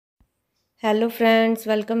Hello friends,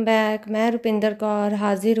 welcome back. मैं रुपिंदर कौर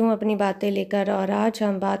हाजिर हूँ अपनी बातें लेकर और आज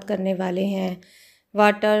हम बात करने वाले हैं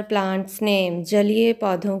वाटर प्लांट्स नेम, जलीय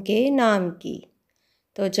पौधों के नाम की।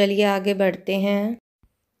 तो चलिए आगे बढ़ते हैं।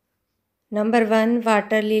 Number 1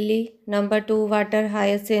 water lily, number 2 water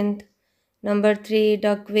hyacinth, number 3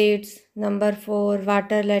 डकवीट्स, number 4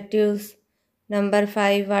 water lettuce, number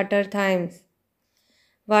 5 water thyme's.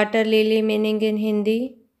 Water lily meaning in Hindi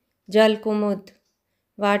जल कुमुद।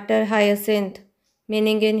 Water hyacinth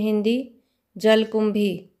meaning in Hindi जलकुंभी।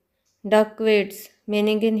 डकवीट्स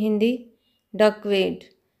meaning in Hindi डकवीट।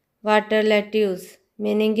 Water lettuce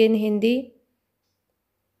meaning in Hindi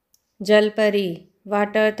जलपरी।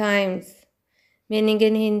 Water thyme's meaning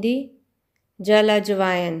in Hindi जल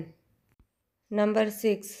अजवाइन। Number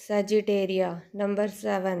 6 सेजिटेरिया, number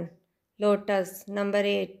 7 lotus, number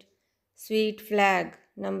 8 sweet flag,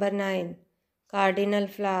 number 9 cardinal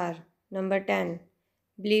flower, number 10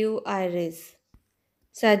 blue iris.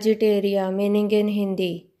 सेजिटेरिया meaning in Hindi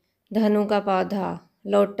धनु का पौधा।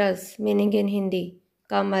 Lotus meaning in Hindi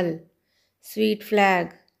Kamal. Sweet flag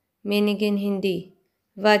meaning in Hindi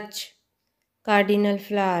वच। Cardinal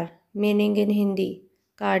flower meaning in Hindi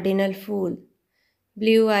cardinal fool.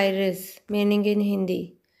 Blue iris meaning in Hindi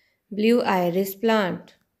blue iris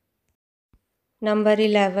plant. Number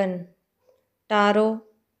 11 tarot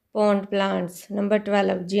pond plants, number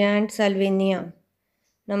 12 जिएंट सल्विनिया,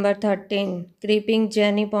 number 13 creeping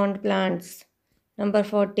jenny pond plants, number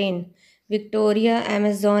 14 Victoria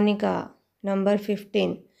अमेजोनिका, number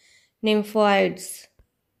 15 निम्फोइड्स।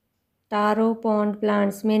 Tarot pond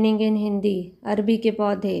plants meaning in Hindi अरबी के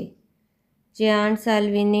पौधे। जिएंट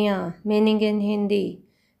Salvinia meaning in Hindi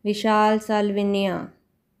Vishal Salvinia.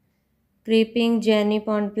 Creeping jenny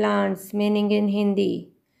pond plants meaning in Hindi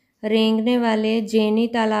रेंगने वाले jenny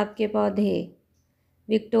तालाब के पौधे।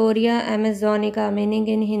 Victoria अमेजोनिका meaning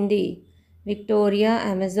in Hindi Victoria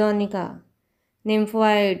अमेजोनिका।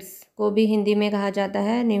 निम्फोइड्स को भी हिंदी में कहा जाता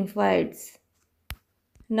है निम्फोइड्स।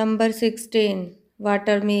 Number 16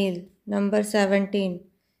 वाटरमील, number 17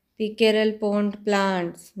 पिकेरल pond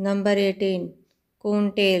plants, number 18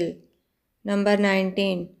 कूनटेल, number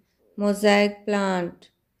 19 mosaic plant,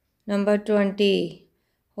 number 20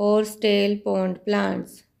 horse tell pond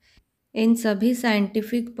plants. इन सभी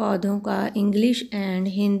साइंटिफिक पौधों का English and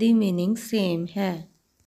Hindi meaning same है।